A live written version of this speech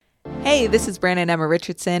Hey, this is Brandon and Emma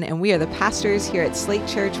Richardson, and we are the pastors here at Slate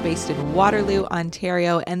Church based in Waterloo,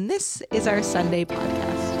 Ontario, and this is our Sunday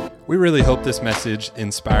podcast. We really hope this message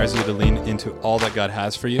inspires you to lean into all that God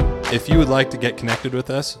has for you. If you would like to get connected with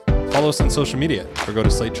us, follow us on social media or go to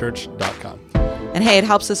slatechurch.com. And hey, it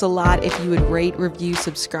helps us a lot if you would rate, review,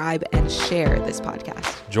 subscribe, and share this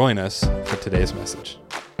podcast. Join us for today's message.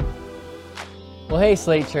 Well, hey,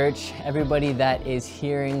 Slate Church, everybody that is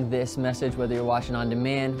hearing this message, whether you're watching on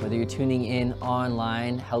demand, whether you're tuning in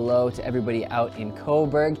online, hello to everybody out in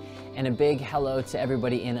Coburg, and a big hello to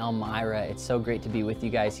everybody in Elmira. It's so great to be with you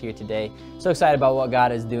guys here today. So excited about what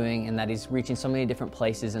God is doing and that He's reaching so many different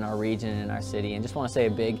places in our region and in our city. And just want to say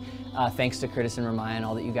a big thanks to Curtis and Ramaya and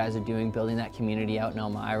all that you guys are doing, building that community out in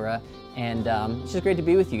Elmira. And it's just great to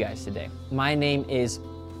be with you guys today. My name is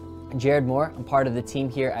Jared Moore. I'm part of the team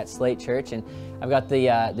here at Slate Church, and I've got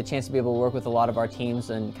the chance to be able to work with a lot of our teams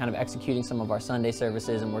and kind of executing some of our Sunday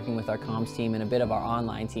services and working with our comms team and a bit of our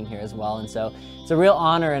online team here as well. And so it's a real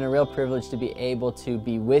honor and a real privilege to be able to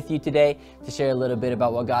be with you today to share a little bit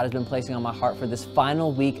about what God has been placing on my heart for this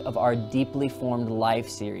final week of our Deeply Formed Life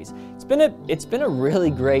series. It's been a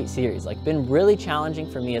really great series, been really challenging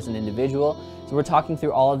for me as an individual. So we're talking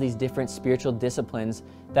through all of these different spiritual disciplines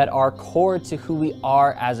that are core to who we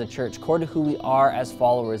are as a church, core to who we are as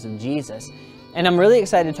followers of Jesus. And I'm really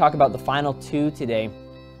excited to talk about the final two today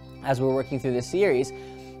as we're working through this series.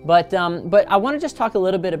 But I want to just talk a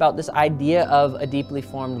little bit about this idea of a deeply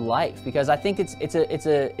formed life, because I think it's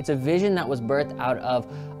a vision that was birthed out of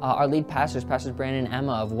our lead pastors Brandon and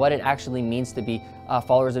Emma, of what it actually means to be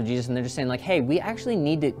followers of Jesus. And they're just saying hey, we actually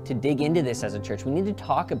need to dig into this as a church. We need to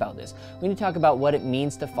talk about this. We need to talk about what it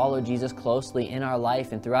means to follow Jesus closely in our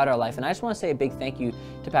life and throughout our life. And I just want to say a big thank you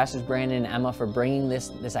to Pastors Brandon and Emma for bringing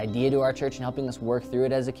this idea to our church and helping us work through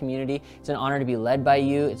it as a community. It's an honor to be led by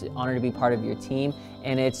you. It's an honor to be part of your team.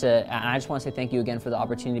 And I just want to say thank you again for the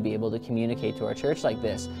opportunity to be able to communicate to our church like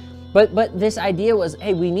this. But this idea was,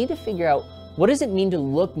 hey, we need to figure out, what does it mean to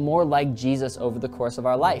look more like Jesus over the course of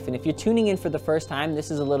our life? And if you're tuning in for the first time,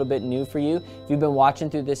 this is a little bit new for you. If you've been watching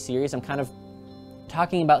through this series, I'm kind of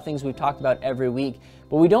talking about things we've talked about every week,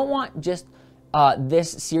 but we don't want just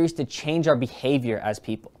this series to change our behavior as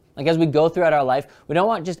people. As we go throughout our life, we don't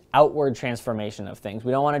want just outward transformation of things.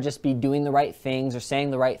 We don't want to just be doing the right things or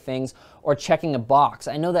saying the right things or checking a box.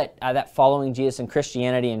 I know that that following Jesus in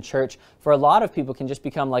Christianity and church, for a lot of people, can just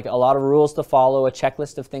become like a lot of rules to follow, a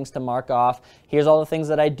checklist of things to mark off. Here's all the things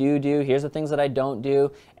that I do. Here's the things that I don't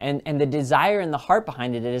do. And the desire and the heart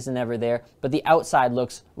behind it isn't ever there, but the outside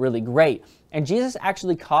looks really great. And Jesus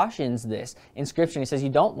actually cautions this in Scripture. He says you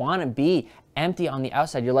don't want to be empty on the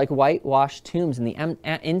outside. You're like whitewashed tombs, and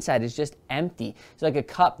the inside is just empty. It's like a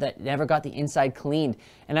cup that never got the inside cleaned.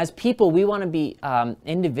 And as people, we want to be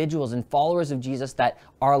individuals and followers of Jesus that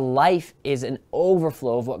our life is an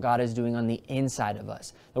overflow of what God is doing on the inside of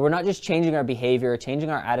us. That we're not just changing our behavior or changing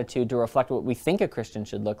our attitude to reflect what we think a Christian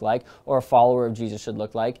should look like or a follower of Jesus should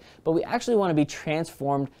look like, but we actually want to be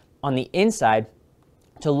transformed on the inside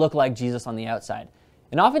to look like Jesus on the outside.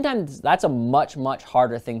 And oftentimes, that's a much, much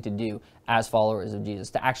harder thing to do as followers of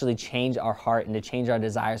Jesus, to actually change our heart and to change our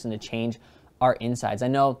desires and to change our insides. I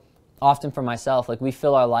know often for myself, we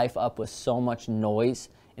fill our life up with so much noise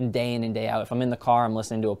and day in and day out. If I'm in the car, I'm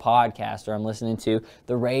listening to a podcast or I'm listening to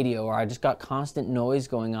the radio, or I just got constant noise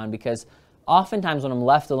going on, because oftentimes when I'm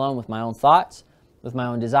left alone with my own thoughts, with my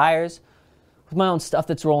own desires, with my own stuff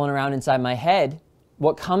that's rolling around inside my head,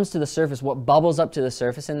 what comes to the surface, what bubbles up to the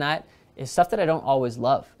surface in that is stuff that I don't always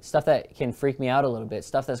love, stuff that can freak me out a little bit,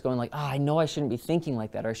 stuff that's going I know I shouldn't be thinking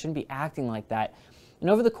like that, or I shouldn't be acting like that. And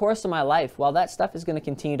over the course of my life, while that stuff is going to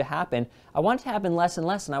continue to happen, I want it to happen less and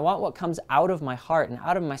less, and I want what comes out of my heart and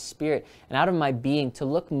out of my spirit and out of my being to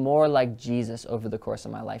look more like Jesus over the course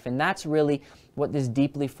of my life. And that's really what this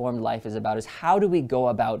deeply formed life is about, is how do we go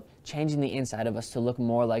about changing the inside of us to look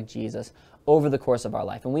more like Jesus over the course of our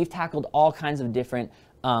life. And we've tackled all kinds of different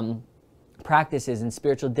practices and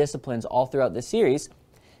spiritual disciplines all throughout this series.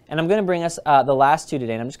 And I'm going to bring us the last two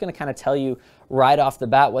today, and I'm just going to kind of tell you right off the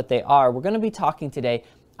bat what they are. We're going to be talking today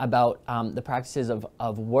about the practices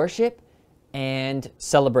of worship and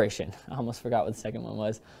celebration. I almost forgot what the second one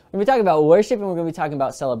was. We're going to be talking about worship, and we're going to be talking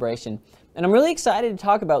about celebration. And I'm really excited to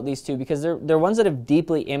talk about these two because they're ones that have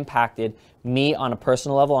deeply impacted me on a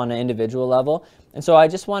personal level, on an individual level. And so I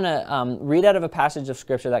just want to read out of a passage of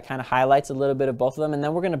Scripture that kind of highlights a little bit of both of them, and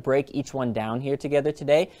then we're going to break each one down here together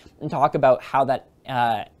today and talk about how that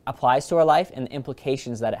applies to our life and the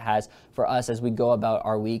implications that it has for us as we go about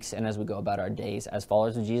our weeks and as we go about our days as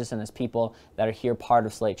followers of Jesus and as people that are here part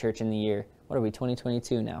of Slate Church in the year, what are we,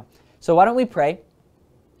 2022 now? So why don't we pray,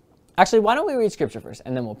 Actually, why don't we read scripture first,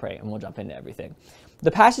 and then we'll pray, and we'll jump into everything.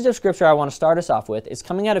 The passage of scripture I want to start us off with is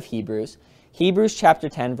coming out of Hebrews chapter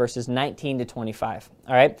 10, verses 19 to 25,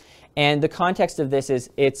 all right? And the context of this is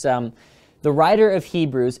the writer of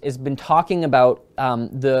Hebrews has been talking about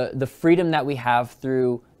the freedom that we have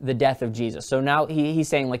through the death of Jesus. So now he's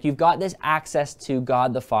saying, like, you've got this access to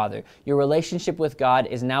God the Father. Your relationship with God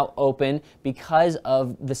is now open because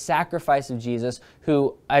of the sacrifice of Jesus,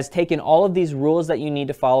 who has taken all of these rules that you need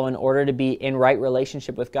to follow in order to be in right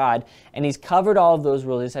relationship with God, and he's covered all of those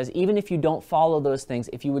rules. He says, even if you don't follow those things,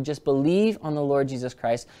 if you would just believe on the Lord Jesus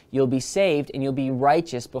Christ, you'll be saved and you'll be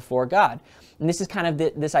righteous before God. And this is kind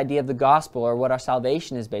of this idea of the gospel, or what our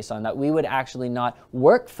salvation is based on, that we would actually not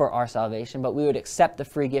work for our salvation, but we would accept the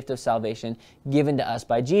free gift of salvation given to us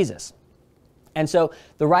by Jesus. And so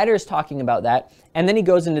the writer is talking about that, and then he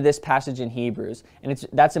goes into this passage in Hebrews, and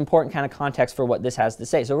that's important kind of context for what this has to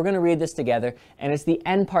say. So we're going to read this together, and it's the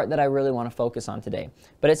end part that I really want to focus on today.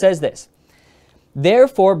 But it says this: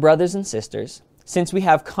 "Therefore, brothers and sisters, since we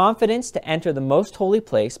have confidence to enter the most holy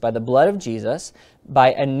place by the blood of Jesus,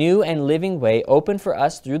 by a new and living way opened for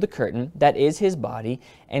us through the curtain, that is his body,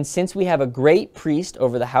 and since we have a great priest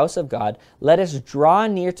over the house of God, let us draw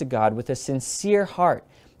near to God with a sincere heart,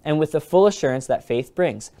 and with the full assurance that faith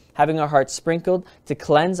brings, having our hearts sprinkled to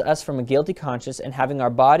cleanse us from a guilty conscience, and having our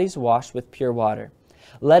bodies washed with pure water.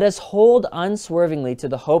 Let us hold unswervingly to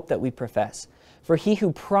the hope that we profess, for he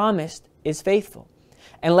who promised is faithful.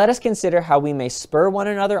 And let us consider how we may spur one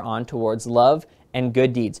another on towards love and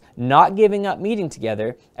good deeds, not giving up meeting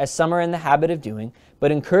together, as some are in the habit of doing,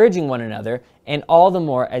 but encouraging one another, and all the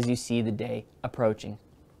more as you see the day approaching."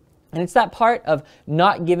 And it's that part of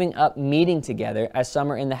not giving up meeting together, as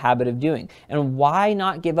some are in the habit of doing. And why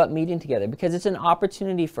not give up meeting together? Because it's an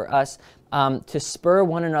opportunity for us to spur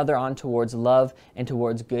one another on towards love and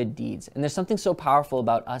towards good deeds. And there's something so powerful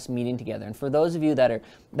about us meeting together. And for those of you that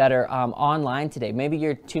are online today, maybe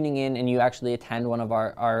you're tuning in and you actually attend one of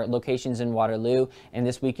our locations in Waterloo, and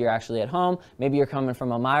this week you're actually at home. Maybe you're coming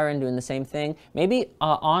from Elmira and doing the same thing. Maybe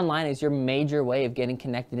online is your major way of getting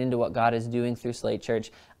connected into what God is doing through Slate Church.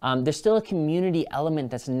 There's still a community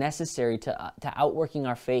element that's necessary to outworking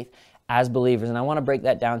our faith as believers, and I want to break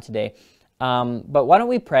that down today. But why don't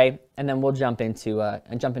we pray, and then we'll jump into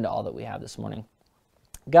all that we have this morning.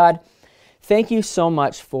 God, thank you so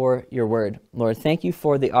much for your word. Lord, thank you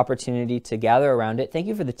for the opportunity to gather around it. Thank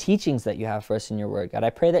you for the teachings that you have for us in your word. God, I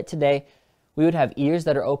pray that today we would have ears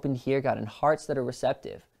that are open to hear, God, and hearts that are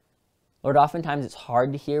receptive. Lord, oftentimes it's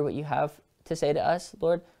hard to hear what you have to say to us,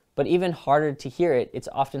 Lord, but even harder to hear it, it's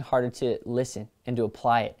often harder to listen and to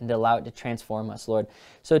apply it and to allow it to transform us, Lord.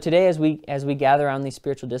 So today, as we gather around these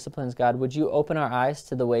spiritual disciplines, God, would you open our eyes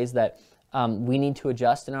to the ways that we need to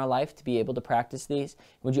adjust in our life to be able to practice these?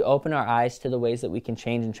 Would you open our eyes to the ways that we can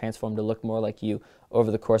change and transform to look more like you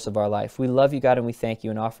over the course of our life? We love you, God, and we thank you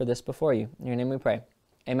and offer this before you. In your name we pray.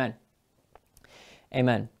 Amen.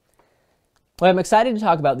 Amen. Well, I'm excited to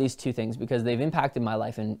talk about these two things because they've impacted my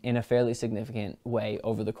life in a fairly significant way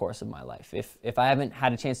over the course of my life. If I haven't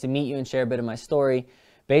had a chance to meet you and share a bit of my story,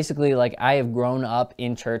 basically, like, I have grown up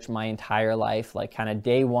in church my entire life, like kind of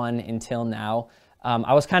day one until now.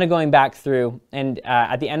 I was kind of going back through, and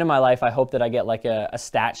at the end of my life, I hope that I get like a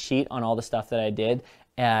stat sheet on all the stuff that I did,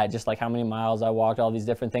 just like how many miles I walked, all these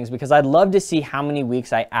different things, because I'd love to see how many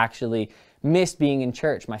weeks I actually missed being in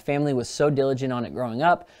church. My family was so diligent on it growing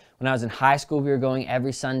up. When I was in high school, we were going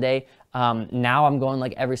every Sunday. Now I'm going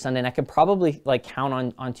like every Sunday, and I could probably like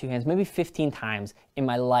count on two hands, maybe 15 times in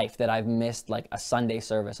my life that I've missed like a Sunday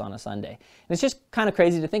service on a Sunday. And it's just kind of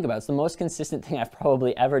crazy to think about. It's the most consistent thing I've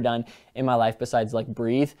probably ever done in my life besides like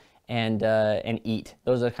breathe and eat.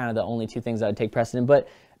 Those are kind of the only two things that would take precedent. But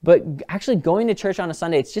actually going to church on a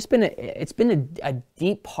Sunday, it's been a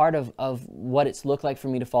deep part of what it's looked like for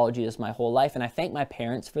me to follow Jesus my whole life. And I thank my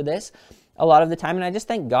parents for this a lot of the time. And I just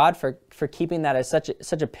thank God for keeping that as such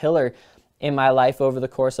a pillar in my life over the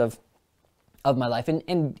course of my life.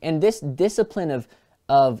 And this discipline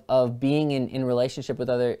of being in relationship with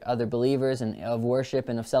other believers, and of worship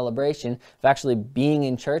and of celebration, of actually being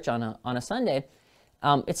in church on a Sunday,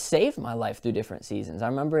 it saved my life through different seasons. I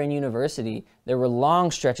remember in university, there were long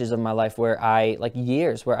stretches of my life where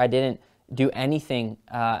years where I didn't do anything,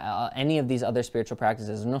 any of these other spiritual practices.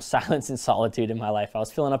 There's no silence and solitude in my life. I was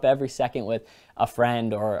filling up every second with a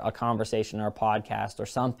friend or a conversation or a podcast or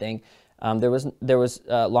something. There was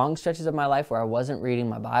long stretches of my life where I wasn't reading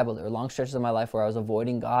my Bible. There were long stretches of my life where I was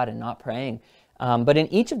avoiding God and not praying. But in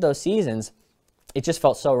each of those seasons, it just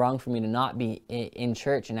felt so wrong for me to not be in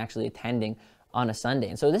church and actually attending on a Sunday.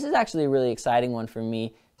 And so this is actually a really exciting one for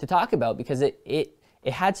me to talk about, because it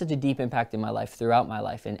it had such a deep impact in my life, throughout my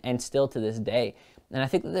life, and still to this day. And I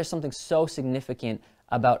think that there's something so significant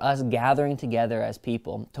about us gathering together as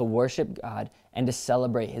people to worship God and to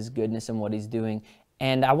celebrate His goodness and what He's doing.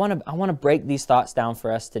 And I want to break these thoughts down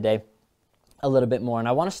for us today a little bit more. And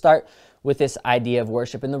I want to start with this idea of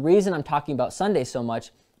worship. And the reason I'm talking about Sundays so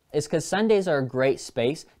much is because Sundays are a great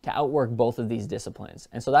space to outwork both of these disciplines.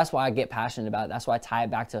 And so that's why I get passionate about it. That's why I tie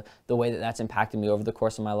it back to the way that that's impacted me over the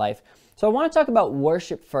course of my life. So I want to talk about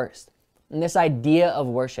worship first, and this idea of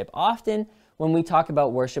worship. Often when we talk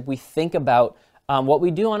about worship, we think about what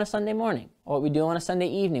we do on a Sunday morning, or what we do on a Sunday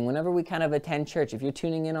evening, whenever we kind of attend church. If you're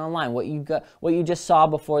tuning in online, what you just saw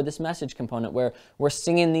before this message component, where we're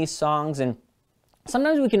singing these songs, and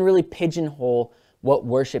sometimes we can really pigeonhole what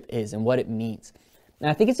worship is and what it means. And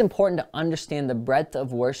I think it's important to understand the breadth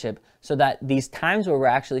of worship so that these times where we're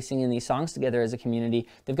actually singing these songs together as a community,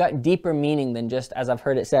 they've got deeper meaning than just, as I've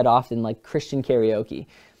heard it said often, like Christian karaoke.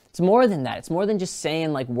 It's more than that. It's more than just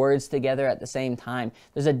saying like words together at the same time.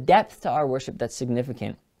 There's a depth to our worship that's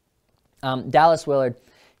significant. Dallas Willard,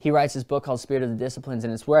 he writes this book called Spirit of the Disciplines,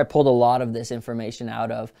 and it's where I pulled a lot of this information out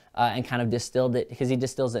of and kind of distilled it, because he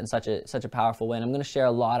distills it in such a powerful way. And I'm going to share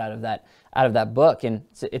a lot out of that book, and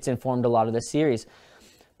it's informed a lot of this series.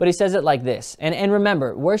 But he says it like this, and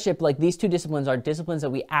remember, worship, like these two disciplines, are disciplines that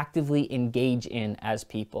we actively engage in as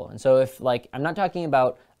people. And so if, like, I'm not talking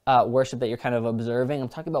about worship that you're kind of observing, I'm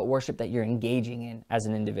talking about worship that you're engaging in as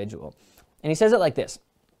an individual. And he says it like this: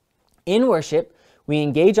 in worship, we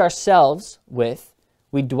engage ourselves with,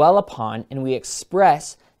 we dwell upon, and we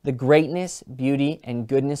express the greatness, beauty, and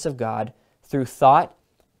goodness of God through thought,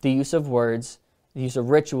 the use of words, the use of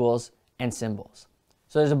rituals, and symbols.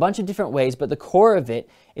 So there's a bunch of different ways, but the core of it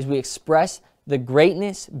is we express the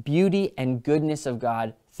greatness, beauty, and goodness of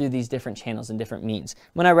God through these different channels and different means.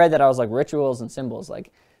 When I read that, I was like, rituals and symbols,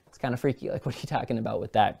 like, it's kind of freaky. Like, what are you talking about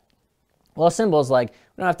with that? Well, symbols, like,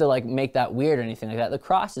 we don't have to like make that weird or anything like that. The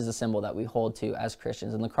cross is a symbol that we hold to as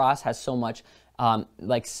Christians, and the cross has so much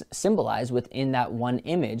symbolized within that one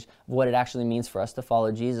image of what it actually means for us to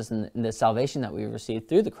follow Jesus and the salvation that we received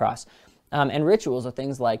through the cross. And rituals are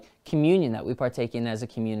things like communion that we partake in as a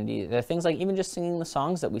community. They're things like even just singing the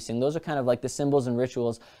songs that we sing. Those are kind of like the symbols and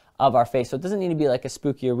rituals of our faith. So it doesn't need to be like a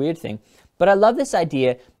spooky or weird thing. But I love this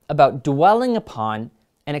idea about dwelling upon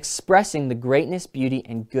and expressing the greatness, beauty,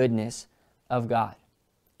 and goodness of God.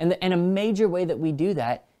 And a major way that we do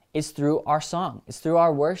that is through our song. It's through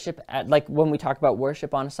our worship, like when we talk about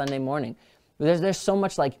worship on a Sunday morning. There's so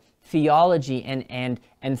much like theology and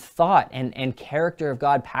thought and character of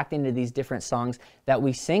God packed into these different songs that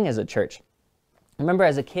we sing as a church. I remember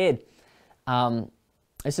as a kid,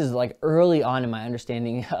 this is like early on in my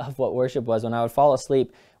understanding of what worship was. When I would fall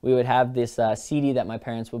asleep, we would have this CD that my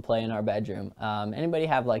parents would play in our bedroom. Anybody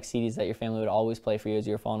have like CDs that your family would always play for you as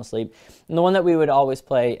you were falling asleep? And the one that we would always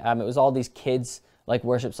play, it was all these kids like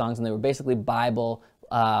worship songs, and they were basically Bible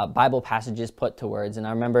passages put to words. And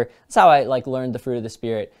I remember that's how I like learned the fruit of the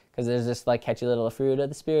Spirit, because there's this like catchy little fruit of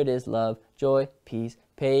the Spirit is love, joy, peace,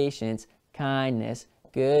 patience, kindness,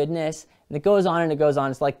 goodness. And it goes on and it goes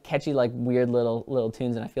on. It's like catchy, like weird little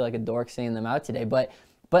tunes, and I feel like a dork singing them out today. But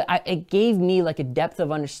it gave me like a depth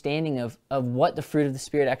of understanding of what the fruit of the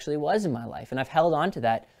Spirit actually was in my life. And I've held on to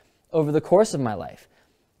that over the course of my life.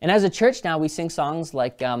 And as a church now, we sing songs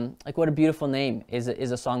like What a Beautiful Name is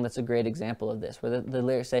a song that's a great example of this, where the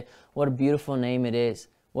lyrics say, what a beautiful name it is.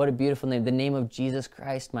 What a beautiful name, the name of Jesus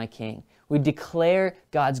Christ, my King. We declare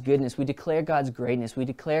God's goodness. We declare God's greatness. We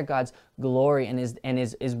declare God's glory and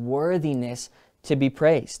his worthiness to be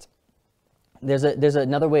praised. There's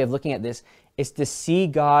another way of looking at this, is to see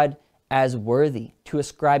God as worthy, to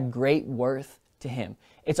ascribe great worth to Him.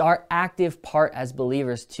 It's our active part as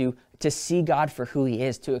believers to see God for who He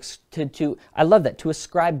is, I love that, to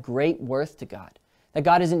ascribe great worth to God. That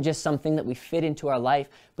God isn't just something that we fit into our life,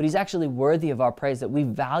 but He's actually worthy of our praise, that we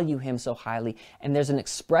value Him so highly, and there's an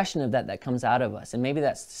expression of that comes out of us. And maybe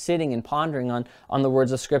that's sitting and pondering on the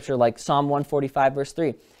words of Scripture, like Psalm 145, verse 3.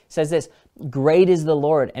 It says this, great is the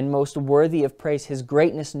Lord, and most worthy of praise. His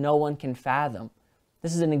greatness no one can fathom.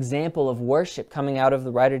 This is an example of worship coming out of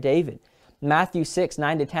the writer David. Matthew 6,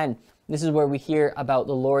 9-10, this is where we hear about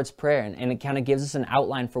the Lord's Prayer, and it kind of gives us an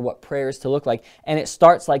outline for what prayer is to look like. And it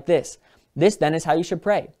starts like this. This then is how you should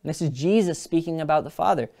pray. And this is Jesus speaking about the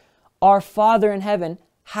Father. Our Father in heaven,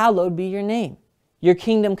 hallowed be your name. Your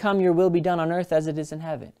kingdom come, your will be done on earth as it is in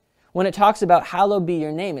heaven. When it talks about hallowed be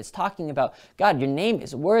your name, it's talking about, God, your name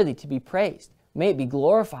is worthy to be praised. May it be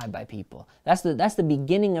glorified by people. That's the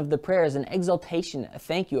beginning of the prayer, is an exaltation, a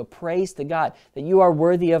thank you, a praise to God, that you are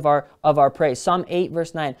worthy of our praise. Psalm 8,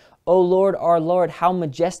 verse 9, O Lord, our Lord, how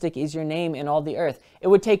majestic is your name in all the earth. It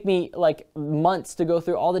would take me like months to go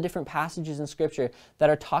through all the different passages in Scripture that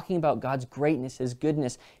are talking about God's greatness, His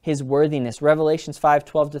goodness, His worthiness. Revelations 5,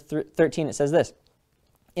 12 to 13, it says this,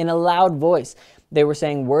 in a loud voice, they were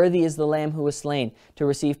saying, worthy is the Lamb who was slain to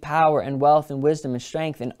receive power and wealth and wisdom and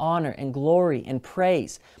strength and honor and glory and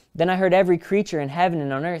praise. Then I heard every creature in heaven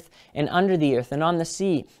and on earth and under the earth and on the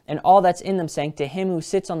sea and all that's in them saying, to Him who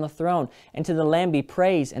sits on the throne and to the Lamb be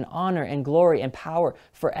praise and honor and glory and power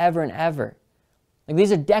forever and ever. Like,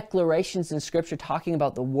 these are declarations in Scripture talking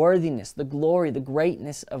about the worthiness, the glory, the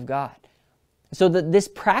greatness of God. So this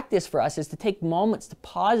practice for us is to take moments, to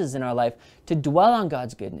pauses in our life, to dwell on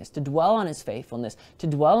God's goodness, to dwell on His faithfulness, to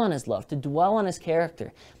dwell on His love, to dwell on His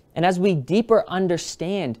character. And as we deeper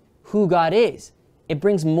understand who God is, it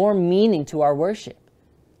brings more meaning to our worship.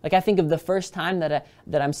 Like, I think of the first time that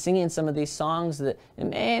I'm singing some of these songs, and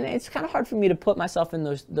man, it's kind of hard for me to put myself in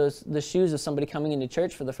the shoes of somebody coming into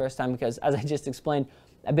church for the first time, because as I just explained,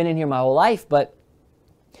 I've been in here my whole life, but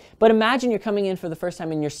imagine you're coming in for the first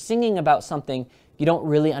time and you're singing about something you don't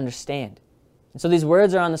really understand. And so these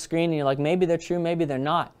words are on the screen and you're like, maybe they're true, maybe they're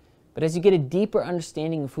not. But as you get a deeper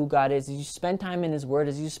understanding of who God is, as you spend time in His Word,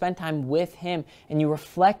 as you spend time with Him and you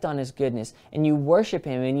reflect on His goodness and you worship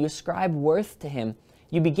Him and you ascribe worth to Him,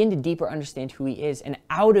 you begin to deeper understand who He is. And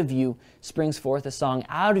out of you springs forth a song.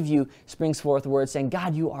 Out of you springs forth words saying,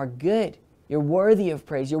 God, you are good. You're worthy of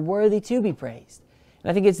praise. You're worthy to be praised. And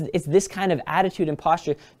I think it's this kind of attitude and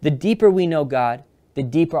posture. The deeper we know God, the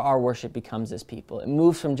deeper our worship becomes as people. It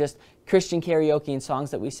moves from just Christian karaoke and songs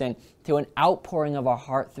that we sing to an outpouring of our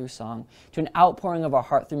heart through song, to an outpouring of our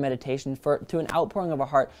heart through meditation, to an outpouring of our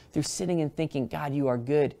heart through sitting and thinking, God, you are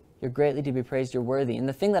good. You're greatly to be praised. You're worthy. And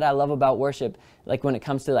the thing that I love about worship, like when it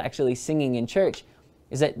comes to actually singing in church,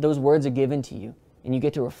 is that those words are given to you. And you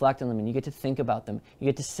get to reflect on them and you get to think about them. You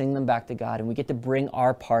get to sing them back to God, and we get to bring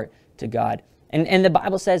our part to God. And the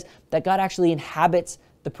Bible says that God actually inhabits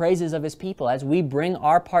the praises of His people as we bring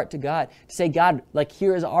our part to God. To say, God, like,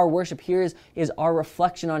 here is our worship, here is our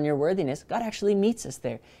reflection on your worthiness. God actually meets us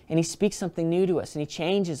there. And He speaks something new to us, and He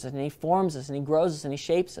changes us, and He forms us, and He grows us, and He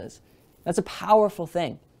shapes us. That's a powerful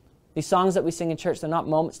thing. These songs that we sing in church, they're not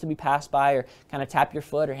moments to be passed by or kind of tap your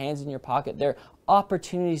foot or hands in your pocket. They're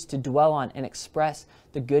opportunities to dwell on and express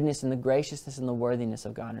the goodness and the graciousness and the worthiness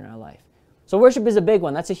of God in our life. So worship is a big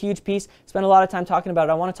one. That's a huge piece. Spent a lot of time talking about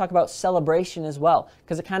it. I want to talk about celebration as well,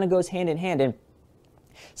 because it kind of goes hand in hand. And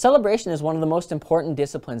celebration is one of the most important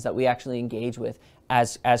disciplines that we actually engage with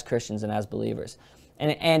as Christians and as believers.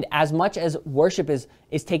 And as much as worship is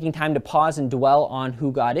taking time to pause and dwell on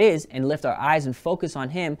who God is and lift our eyes and focus on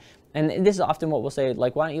Him, and this is often what we'll say,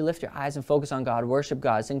 like, why don't you lift your eyes and focus on God, worship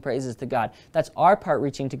God, sing praises to God. That's our part,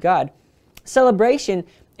 reaching to God. Celebration,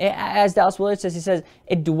 as Dallas Willard says, he says,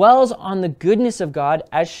 it dwells on the goodness of God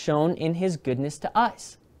as shown in His goodness to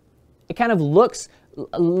us. It kind of looks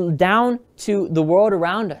down to the world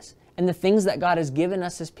around us and the things that God has given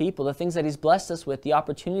us as people, the things that He's blessed us with, the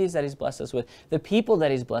opportunities that He's blessed us with, the people that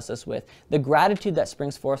He's blessed us with, the gratitude that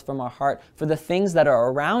springs forth from our heart for the things that are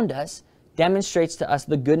around us demonstrates to us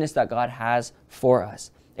the goodness that God has for us.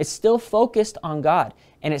 It's still focused on God,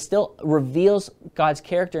 and it still reveals God's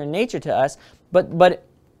character and nature to us, but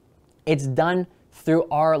it's done through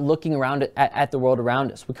our looking around at the world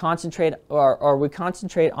around us. We concentrate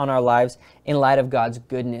on our lives in light of God's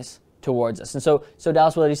goodness towards us. And so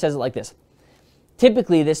Dallas Willard, he says it like this.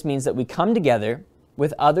 Typically, this means that we come together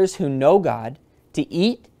with others who know God to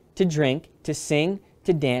eat, to drink, to sing,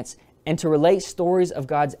 to dance, and to relate stories of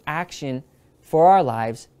God's action for our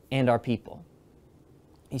lives and our people.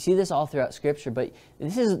 You see this all throughout Scripture, but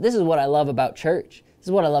this is what I love about church. This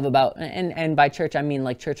is what I love about, and by church I mean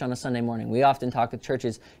like church on a Sunday morning. We often talk of church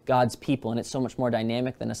as God's people, and it's so much more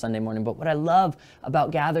dynamic than a Sunday morning. But what I love about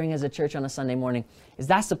gathering as a church on a Sunday morning is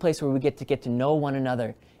that's the place where we get to know one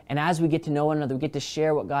another. And as we get to know one another, we get to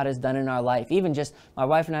share what God has done in our life. Even just my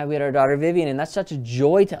wife and I, we had our daughter Vivian, and that's such a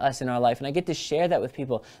joy to us in our life. And I get to share that with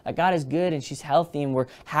people, that God is good and she's healthy and we're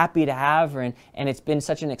happy to have her. And it's been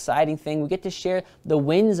such an exciting thing. We get to share the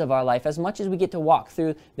wins of our life as much as we get to walk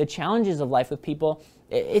through the challenges of life with people.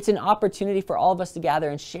 It's an opportunity for all of us to gather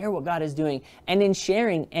and share what God is doing. And in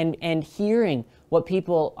sharing and hearing what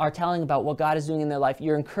people are telling about what God is doing in their life,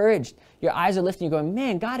 you're encouraged. Your eyes are lifting. You're going,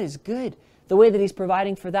 man, God is good. the way that he's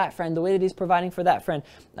providing for that friend, the way that he's providing for that friend.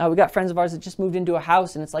 We got friends of ours that just moved into a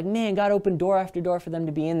house, and it's like, man, God opened door after door for them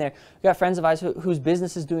to be in there. We got friends of ours whose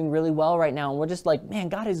business is doing really well right now, and we're just like, man,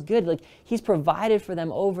 God is good. Like, he's provided for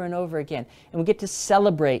them over and over again. And we get to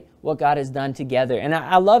celebrate what God has done together. And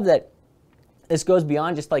I love that this goes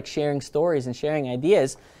beyond just like sharing stories and sharing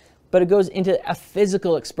ideas, but it goes into a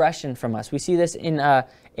physical expression from us. We see this in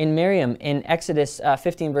Miriam in Exodus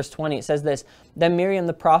 15, verse 20. It says this, then Miriam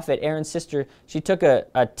the prophet, Aaron's sister, she took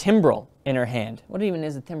a timbrel in her hand. What even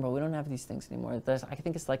is a timbrel? We don't have these things anymore. I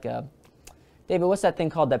think it's like a, David, what's that thing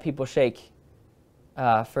called that people shake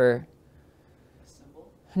for? A cymbal?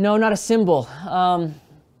 No, not a cymbal.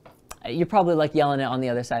 You're probably like yelling it on the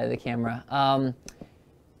other side of the camera.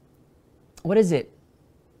 What is it?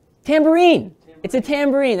 Tambourine. It's a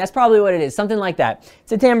tambourine. That's probably what it is. Something like that.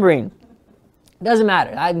 It's a tambourine. Doesn't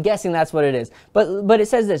matter. I'm guessing that's what it is. But it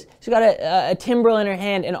says this. She got a timbrel in her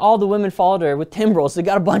hand, and all the women followed her with timbrels. So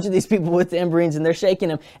got a bunch of these people with tambourines, and they're shaking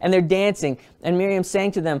them, and they're dancing. And Miriam sang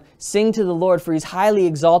to them, sing to the Lord, for he's highly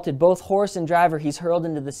exalted. Both horse and driver he's hurled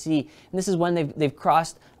into the sea. And this is when they've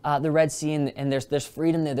crossed the Red Sea, and there's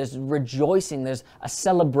freedom there. There's rejoicing. There's a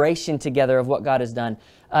celebration together of what God has done.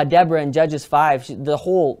 Deborah in Judges 5, the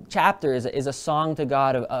whole chapter is a song to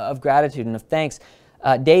God of gratitude and of thanks.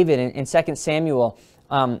 David in 2 Samuel,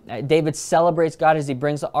 David celebrates God as he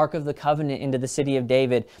brings the Ark of the Covenant into the city of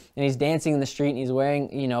David, and he's dancing in the street, and he's wearing,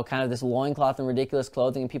 kind of this loincloth and ridiculous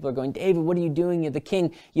clothing, and people are going, David, what are you doing? You're the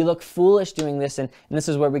king. You look foolish doing this. And this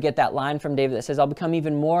is where we get that line from David that says, I'll become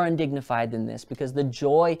even more undignified than this, because the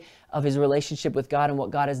joy of his relationship with God and what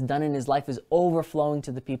God has done in his life is overflowing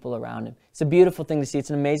to the people around him. It's a beautiful thing to see. It's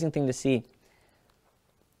an amazing thing to see.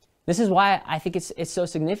 This is why I think it's so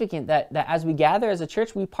significant that as we gather as a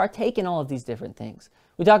church, we partake in all of these different things.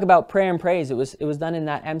 We talk about prayer and praise. It was done in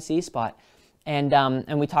that MC spot. And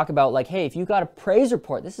we talk about like, hey, if you got a praise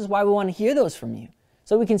report, this is why we want to hear those from you.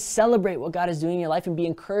 So we can celebrate what God is doing in your life and be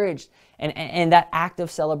encouraged. And that act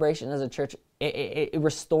of celebration as a church, it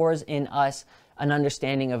restores in us an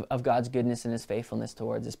understanding of God's goodness and his faithfulness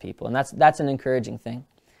towards his people. And that's an encouraging thing.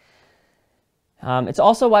 It's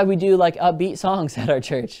also why we do like upbeat songs at our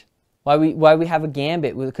church. Why we have a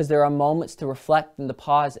gambit, because there are moments to reflect and to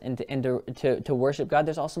pause and to worship God.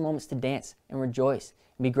 There's also moments to dance and rejoice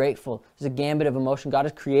and be grateful. There's a gambit of emotion. God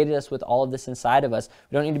has created us with all of this inside of us.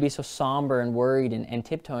 We don't need to be so somber and worried and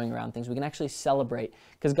tiptoeing around things. We can actually celebrate,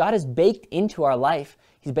 because God has baked into our life.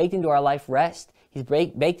 He's baked into our life rest. He's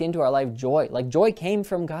baked into our life joy. Like, joy came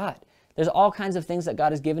from God. There's all kinds of things that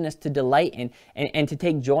God has given us to delight in and to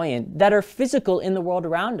take joy in that are physical in the world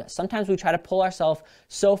around us. Sometimes we try to pull ourselves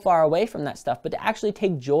so far away from that stuff, but to actually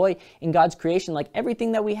take joy in God's creation, like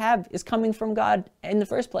everything that we have is coming from God in the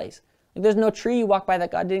first place. Like, there's no tree you walk by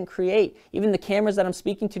that God didn't create. Even the cameras that I'm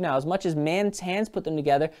speaking to now, as much as man's hands put them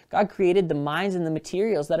together, God created the minds and the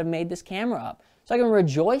materials that have made this camera up. So I can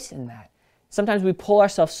rejoice in that. Sometimes we pull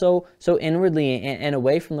ourselves so inwardly and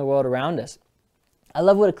away from the world around us. I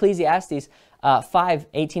love what Ecclesiastes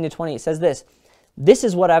 5:18-20, it says this, this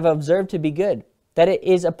is what I've observed to be good, that it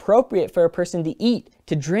is appropriate for a person to eat,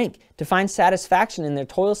 to drink, to find satisfaction in their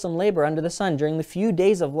toilsome labor under the sun during the few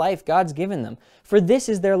days of life God's given them, for this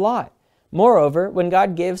is their lot. Moreover, when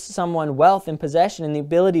God gives someone wealth and possession and the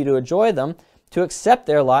ability to enjoy them, to accept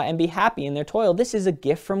their lot and be happy in their toil, this is a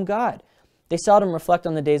gift from God. They seldom reflect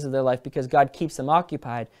on the days of their life because God keeps them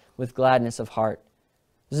occupied with gladness of heart.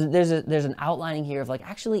 There's an outlining here of like,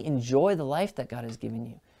 actually enjoy the life that God has given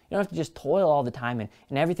you. You don't have to just toil all the time and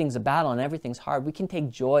everything's a battle and everything's hard. We can take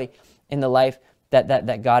joy in the life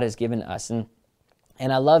that God has given us. And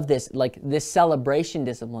I love this, like this celebration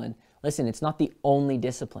discipline. Listen, it's not the only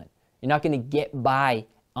discipline. You're not going to get by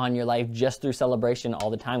on your life just through celebration all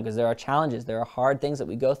the time, because there are challenges, there are hard things that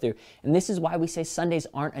we go through. And this is why we say Sundays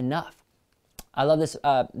aren't enough. I love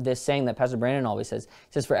this saying that Pastor Brandon always says.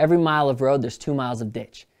 He says, for every mile of road, there's 2 miles of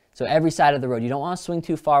ditch. So every side of the road, you don't want to swing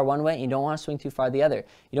too far one way, and you don't want to swing too far the other.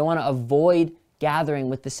 You don't want to avoid gathering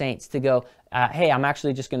with the saints to go, hey, I'm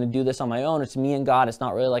actually just going to do this on my own. It's me and God. It's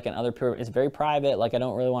not really like it's very private. Like, I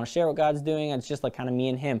don't really want to share what God's doing. It's just like kind of me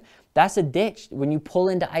and him. That's a ditch. When you pull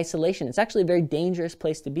into isolation, it's actually a very dangerous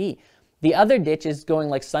place to be. The other ditch is going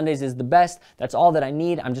like Sundays is the best. That's all that I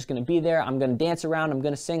need. I'm just going to be there. I'm going to dance around. I'm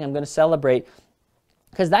going to sing. I'm going to celebrate.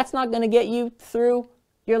 Because that's not going to get you through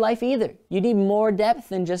your life either. You need more depth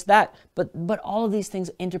than just that. But all of these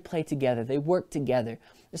things interplay together. They work together.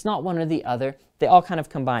 It's not one or the other. They all kind of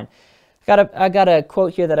combine. I got a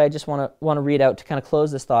quote here that I just want to read out to kind of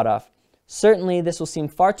close this thought off. Certainly, this will seem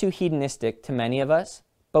far too hedonistic to many of us,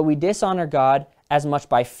 but we dishonor God as much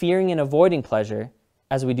by fearing and avoiding pleasure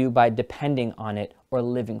as we do by depending on it or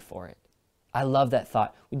living for it. I love that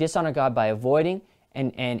thought. We dishonor God by avoiding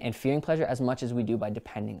and fearing pleasure as much as we do by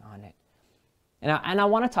depending on it. And I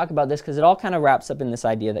want to talk about this because it all kind of wraps up in this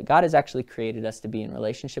idea that God has actually created us to be in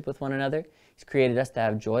relationship with one another. He's created us to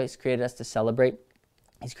have joy. He's created us to celebrate.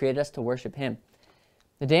 He's created us to worship Him.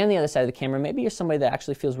 Today on the other side of the camera, maybe you're somebody that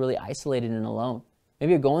actually feels really isolated and alone.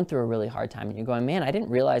 Maybe you're going through a really hard time and you're going, man, I didn't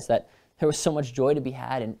realize that there was so much joy to be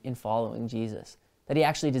had in following Jesus. That He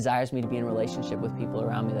actually desires me to be in relationship with people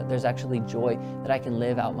around me, that there's actually joy that I can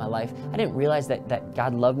live out my life. I didn't realize that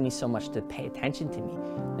God loved me so much to pay attention to me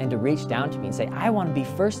and to reach down to me and say, I want to be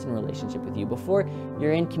first in relationship with you. Before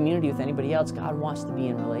you're in community with anybody else, God wants to be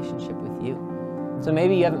in relationship with you. So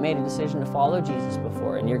maybe you haven't made a decision to follow Jesus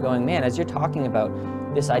before, and you're going, man, as you're talking about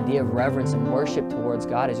this idea of reverence and worship towards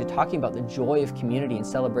God, as you're talking about the joy of community and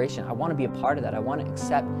celebration, I want to be a part of that. I want to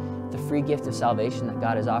accept the free gift of salvation that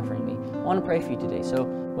God is offering me. I want to pray for you today. So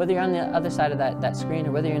whether you're on the other side of that screen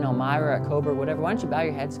or whether you're in Elmira or at Coburg, whatever, why don't you bow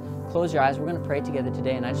your heads, close your eyes. We're going to pray together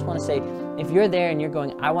today. And I just want to say, if you're there and you're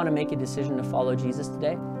going, I want to make a decision to follow Jesus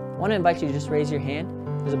today, I want to invite you to just raise your hand.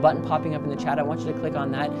 There's a button popping up in the chat. I want you to click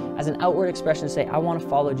on that as an outward expression to say, I want to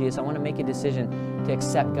follow Jesus. I want to make a decision to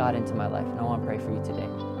accept God into my life. And I want to pray for you today.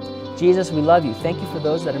 Jesus, we love you. Thank you for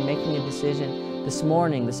those that are making a decision this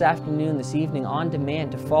morning, this afternoon, this evening, on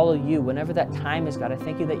demand to follow you whenever that time is, God. I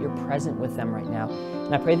thank you that you're present with them right now.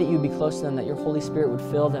 And I pray that you would be close to them, that your Holy Spirit would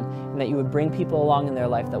fill them, and that you would bring people along in their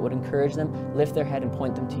life that would encourage them, lift their head, and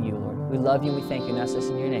point them to you, Lord. We love you and we thank you, and ask this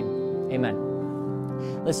in your name. Amen.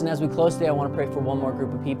 Listen, as we close today, I want to pray for one more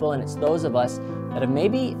group of people, and it's those of us that have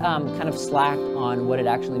maybe kind of slacked on what it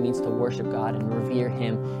actually means to worship God and revere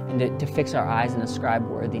Him and to fix our eyes and ascribe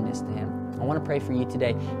worthiness to Him. I want to pray for you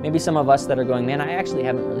today. Maybe some of us that are going, man, I actually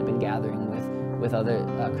haven't really been gathering with other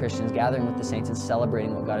Christians, gathering with the saints and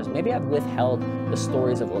celebrating what God has. Maybe I've withheld the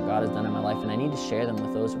stories of what God has done in my life, and I need to share them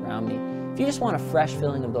with those around me. If you just want a fresh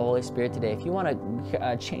filling of the Holy Spirit today, if you want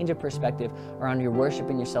to change of perspective around your worship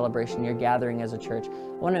and your celebration, your gathering as a church,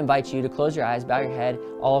 I want to invite you to close your eyes, bow your head,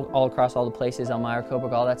 all across all the places, Elmira,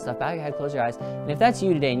 Coburg, all that stuff. Bow your head, close your eyes. And if that's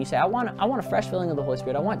you today and you say, I want a fresh filling of the Holy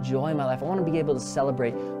Spirit, I want joy in my life, I want to be able to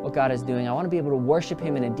celebrate what God is doing, I want to be able to worship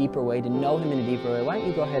Him in a deeper way, to know Him in a deeper way, why don't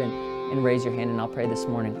you go ahead and raise your hand, and I'll pray this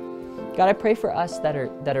morning. God, I pray for us that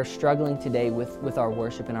are struggling today with our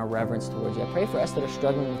worship and our reverence towards you. I pray for us that are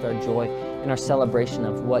struggling with our joy and our celebration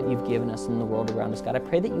of what you've given us in the world around us. God, I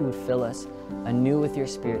pray that you would fill us anew with your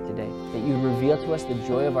Spirit today, that you would reveal to us the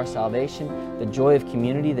joy of our salvation, the joy of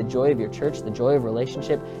community, the joy of your church, the joy of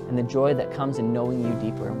relationship, and the joy that comes in knowing you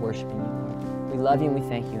deeper and worshiping you, Lord. We love you and we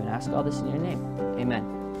thank you, and ask all this in your name.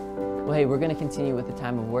 Amen. Well, hey, we're going to continue with the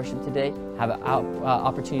time of worship today, have an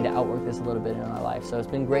opportunity to outwork this a little bit in our life. So it's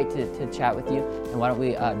been great to chat with you, and why don't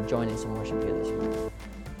we join in some worship here this morning.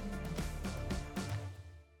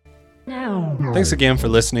 Thanks again for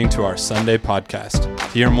listening to our Sunday podcast. To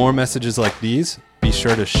hear more messages like these, be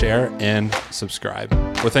sure to share and subscribe.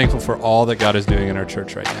 We're thankful for all that God is doing in our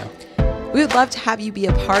church right now. We would love to have you be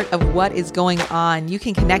a part of what is going on. You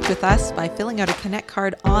can connect with us by filling out a Connect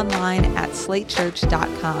card online at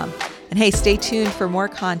slatechurch.com. And hey, stay tuned for more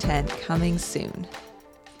content coming soon.